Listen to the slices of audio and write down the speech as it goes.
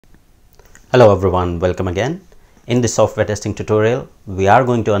Hello everyone, welcome again. In this software testing tutorial, we are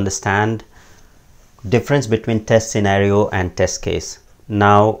going to understand difference between test scenario and test case.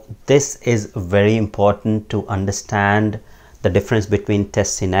 Now, this is very important to understand the difference between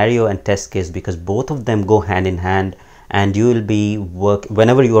test scenario and test case because both of them go hand in hand, and you will be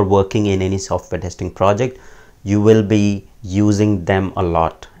whenever you are working in any software testing project, you will be using them a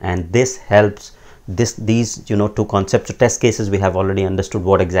lot, and this helps. These two concepts. So test cases, we have already understood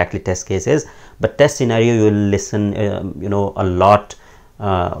what exactly test case is, but test scenario you will listen a lot.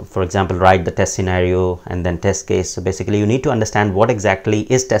 For example, write the test scenario and then test case. So basically you need to understand what exactly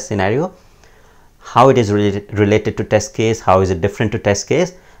is test scenario, how it is related to test case, how is it different to test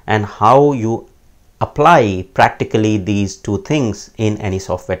case, and how you apply practically these two things in any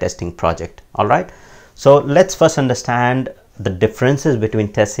software testing project. All right, so let's first understand the differences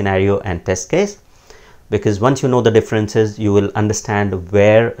between test scenario and test case, because once you know the differences, you will understand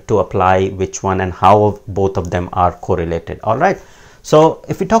where to apply which one and how both of them are correlated. All right, so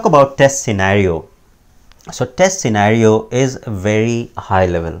if we talk about test scenario, so test scenario is very high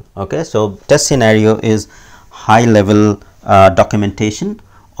level. Okay, so test scenario is high level documentation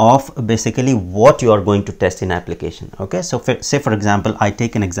of basically what you are going to test in application. Okay, so say for example, I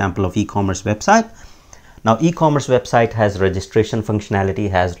take an example of e-commerce website. Now, e-commerce website has registration functionality,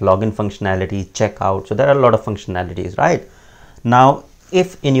 has login functionality, checkout. So there are a lot of functionalities, right? Now,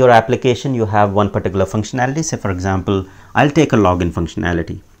 if in your application you have one particular functionality, say for example, I'll take a login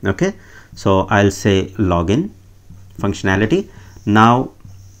functionality. Okay, so I'll say login functionality. Now,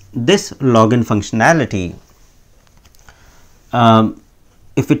 this login functionality,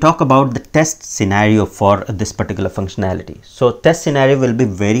 if we talk about the test scenario for this particular functionality, so test scenario will be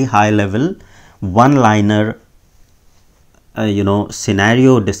very high level, one-liner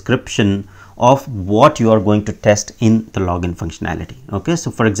scenario description of what you are going to test in the login functionality. Okay, so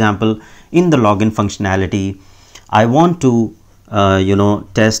for example, in the login functionality, I want to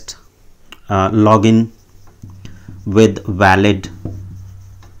test login with valid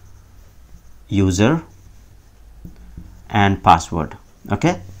user and password.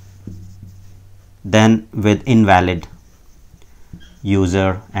 Okay, then with invalid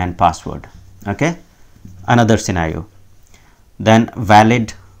user and password. Okay, another scenario, then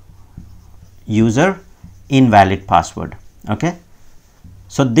valid user, invalid password. Okay,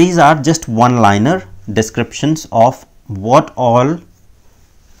 so these are just one-liner descriptions of what all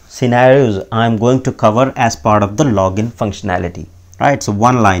scenarios I am going to cover as part of the login functionality, right? So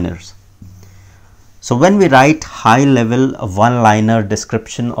one-liners. So when we write high level one-liner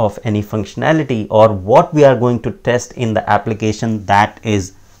description of any functionality or what we are going to test in the application, that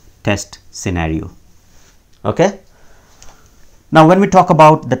is test scenario. Okay, now when we talk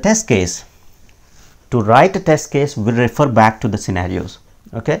about the test case, to write a test case we refer back to the scenarios.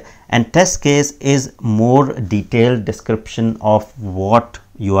 Okay, and test case is more detailed description of what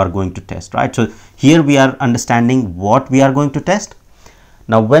you are going to test, right? So here we are understanding what we are going to test.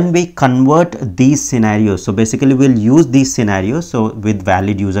 Now when we convert these scenarios, so basically we'll use these scenarios, so with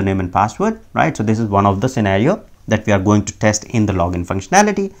valid username and password, right? So this is one of the scenario that we are going to test in the login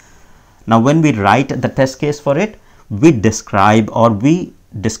functionality. Now when we write the test case for it, we describe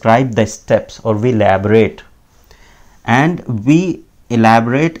the steps, or we elaborate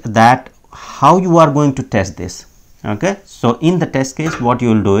that how you are going to test this. Okay, so in the test case what you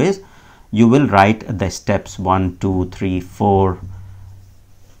will do is you will write the steps 1, 2, 3, 4.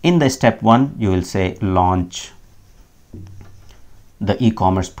 In the step 1 you will say launch the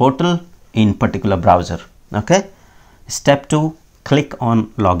e-commerce portal in particular browser. Okay, step 2, click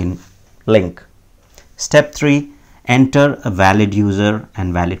on login link. Step 3, enter a valid user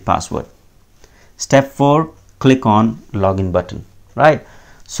and valid password. Step 4, click on login button, right?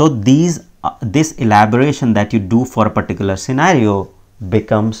 So this elaboration that you do for a particular scenario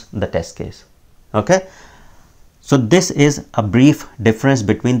becomes the test case. Okay, so this is a brief difference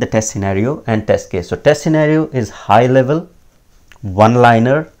between the test scenario and test case. So test scenario is high level,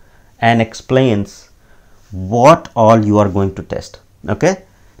 one-liner, and explains what all you are going to test. Okay,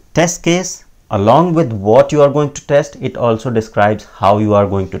 test case, along with what you are going to test, it also describes how you are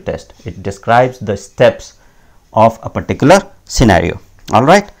going to test. It describes the steps of a particular scenario. All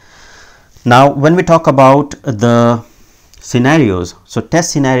right, now when we talk about the scenarios, so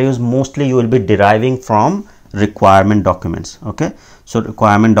test scenarios mostly you will be deriving from requirement documents. Okay, so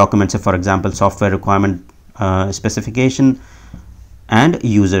requirement documents, for example, software requirement specification and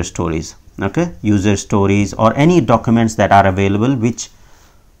user stories. Okay, user stories or any documents that are available which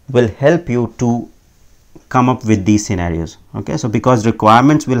will help you to come up with these scenarios. Okay, so because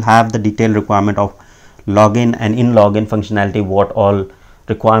requirements will have the detailed requirement of login and in login functionality, what all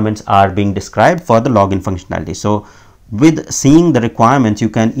requirements are being described for the login functionality. So with seeing the requirements, you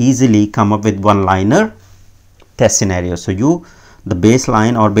can easily come up with one-liner test scenario. So the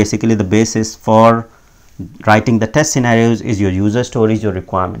baseline, or basically the basis for writing the test scenarios, is your user stories, your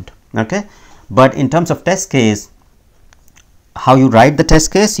requirement. Okay, but in terms of test case, how you write the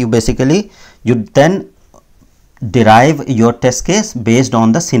test case, you then derive your test case based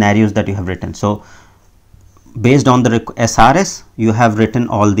on the scenarios that you have written. So based on the SRS, you have written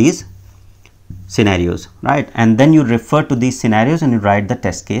all these scenarios, right? And then you refer to these scenarios and you write the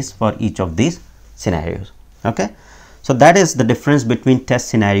test case for each of these scenarios. Okay, so that is the difference between test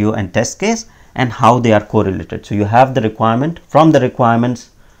scenario and test case, and how they are correlated. So you have the requirement, from the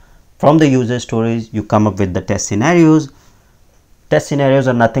requirements, from the user stories, you come up with the test scenarios. Test scenarios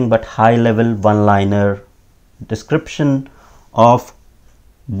are nothing but high level one-liner description of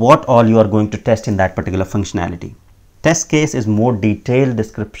what all you are going to test in that particular functionality. Test case is more detailed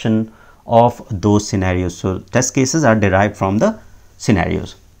description of those scenarios. So test cases are derived from the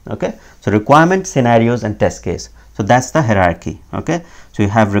scenarios. Okay, so requirement, scenarios, and test case. So that's the hierarchy. Okay, so you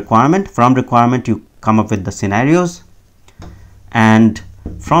have requirement, from requirement you come up with the scenarios, and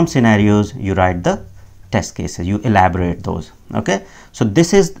from scenarios you write the test cases, you elaborate those. Okay, so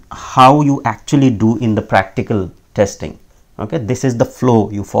this is how you actually do in the practical testing. Okay, this is the flow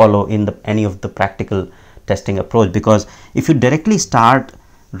you follow in any of the practical testing approach, because if you directly start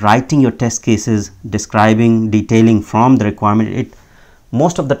writing your test cases, describing, detailing from the requirement,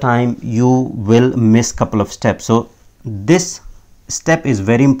 most of the time you will miss couple of steps. So this step is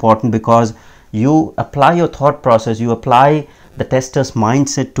very important, because you apply your thought process, you apply the tester's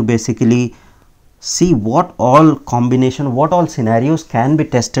mindset to basically see what all combination, what all scenarios can be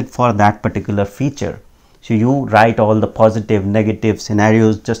tested for that particular feature. So you write all the positive, negative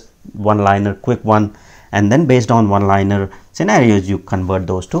scenarios, just one-liner, quick one, and then based on one-liner scenarios you convert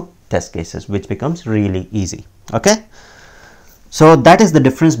those to test cases, which becomes really easy. Okay, so that is the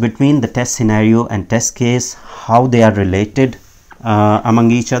difference between the test scenario and test case, how they are related among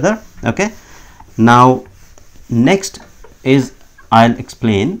each other. Okay, now next is I'll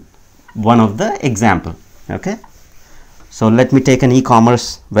explain one of the example. Okay, so let me take an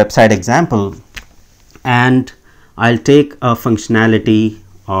e-commerce website example, and I'll take a functionality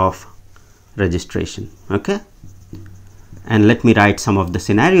of registration. Okay, and let me write some of the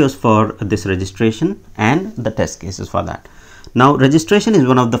scenarios for this registration and the test cases for that. Now registration is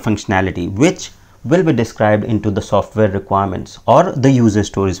one of the functionality which will be described into the software requirements or the user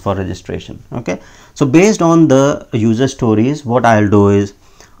stories for registration. Okay, so based on the user stories, what I'll do is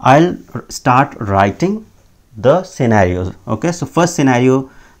I'll start writing the scenarios. Okay, so first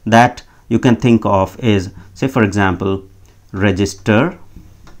scenario that you can think of is, say for example, register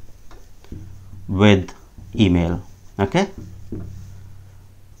with email. Okay,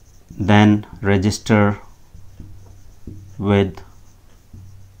 then register with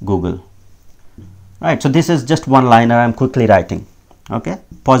Google. Right, so this is just one liner I'm quickly writing. Okay,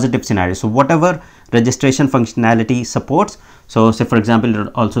 positive scenario. So whatever registration functionality supports, so say for example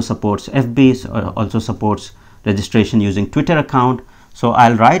it also supports FB, also supports registration using Twitter account. So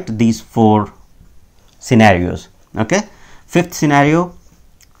I'll write these 4 scenarios. Okay, fifth scenario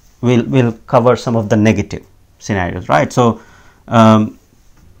will cover some of the negative scenarios, right? So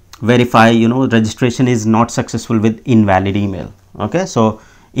verify, registration is not successful with invalid email. Okay, so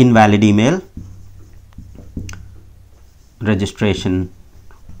invalid email, registration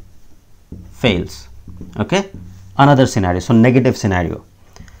fails. Okay, another scenario, so negative scenario.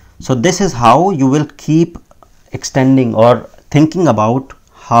 So this is how you will keep extending or thinking about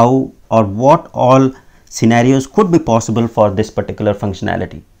how or what all scenarios could be possible for this particular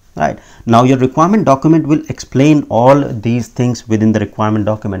functionality. Right, now your requirement document will explain all these things within the requirement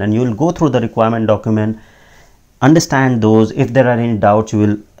document, and you will go through the requirement document, understand those. If there are any doubts, you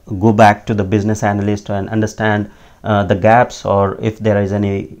will go back to the business analyst and understand the gaps, or if there is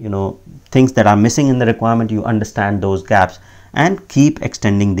any things that are missing in the requirement, you understand those gaps and keep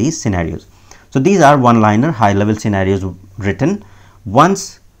extending these scenarios. So these are one-liner high level scenarios written.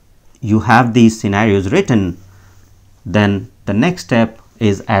 Once you have these scenarios written, then the next step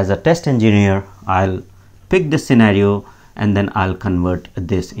is, as a test engineer, I'll pick this scenario and then I'll convert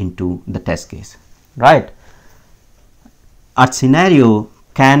this into the test case. Right, a scenario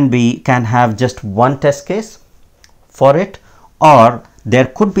can have just one test case for it, or there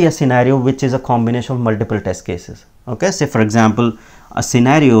could be a scenario which is a combination of multiple test cases. Okay, say for example a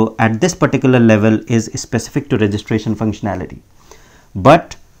scenario at this particular level is specific to registration functionality,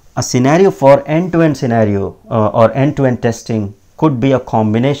 but a scenario for end-to-end scenario or end-to-end testing could be a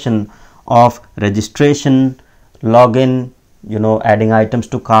combination of registration, login, adding items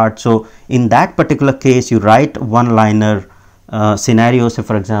to cart. So in that particular case, you write one liner scenario. Say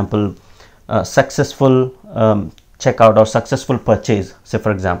for example, successful checkout or successful purchase, say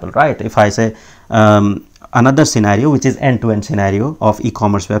for example, right? If I say another scenario which is end-to-end scenario of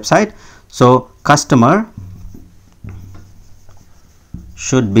e-commerce website, so customer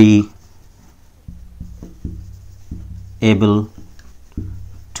should be able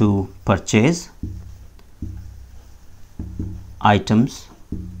to purchase items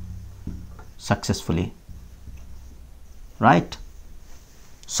successfully, right?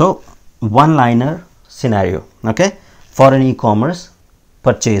 So one liner scenario, okay, for an e-commerce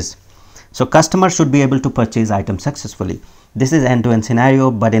purchase. So customer should be able to purchase items successfully. This is end-to-end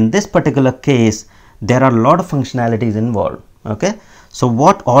scenario, but in this particular case there are a lot of functionalities involved. Okay, so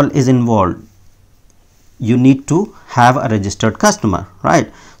what all is involved? You need to have a registered customer,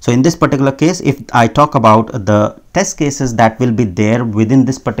 right? So in this particular case, if I talk about the test cases that will be there within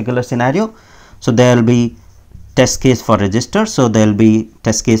this particular scenario, so there will be test case for register. So there will be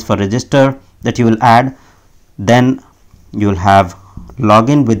test case for register that you will add. Then you will have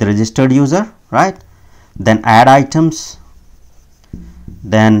login with registered user, right? Then add items,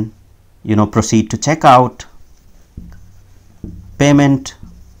 then proceed to checkout, payment,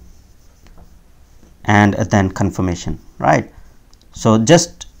 and then confirmation, right? So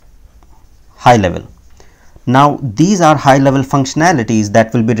just high level. Now these are high level functionalities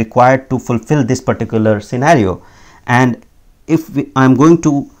that will be required to fulfill this particular scenario, and if I'm going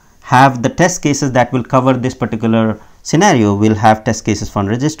to have the test cases that will cover this particular scenario, we'll have test cases for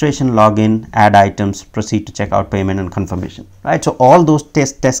registration, login, add items, proceed to checkout, payment, and confirmation, right? So all those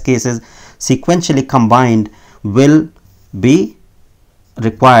test cases sequentially combined will be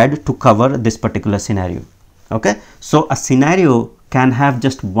required to cover this particular scenario. Okay, so a scenario can have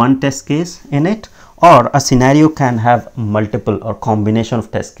just one test case in it, or a scenario can have multiple or combination of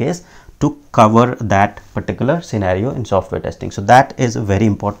test case to cover that particular scenario in software testing. So that is a very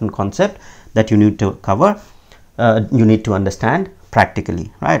important concept that you need to cover, you need to understand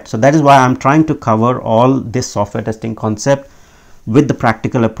practically, right? So that is why I'm trying to cover all this software testing concept with the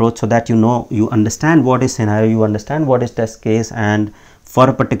practical approach, so that you understand what is scenario, you understand what is test case, and for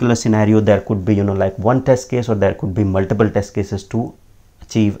a particular scenario there could be like one test case, or there could be multiple test cases to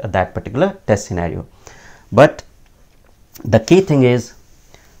achieve that particular test scenario. But the key thing is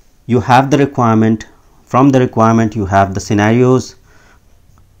you have the requirement, from the requirement you have the scenarios,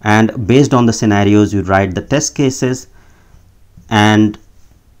 and based on the scenarios you write the test cases, and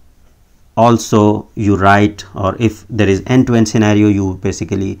also you write, or if there is end-to-end scenario, you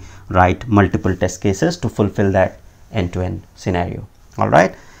basically write multiple test cases to fulfill that end-to-end scenario. All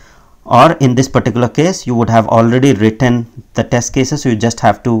right, or in this particular case you would have already written the test cases, so you just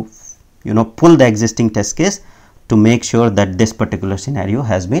have to pull the existing test case to make sure that this particular scenario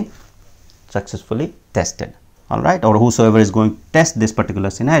has been successfully tested. All right, or whosoever is going to test this particular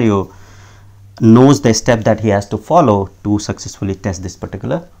scenario knows the step that he has to follow to successfully test this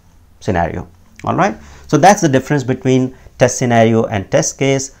particular scenario. All right, so that's the difference between test scenario and test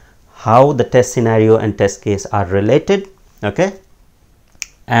case, how the test scenario and test case are related, okay,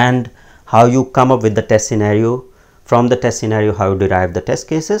 and how you come up with the test scenario, from the test scenario how you derive the test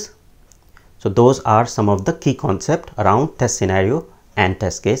cases. So those are some of the key concepts around test scenario and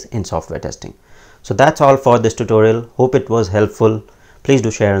test case in software testing. So that's all for this tutorial. Hope it was helpful. Please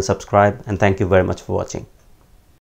do share and subscribe, and thank you very much for watching.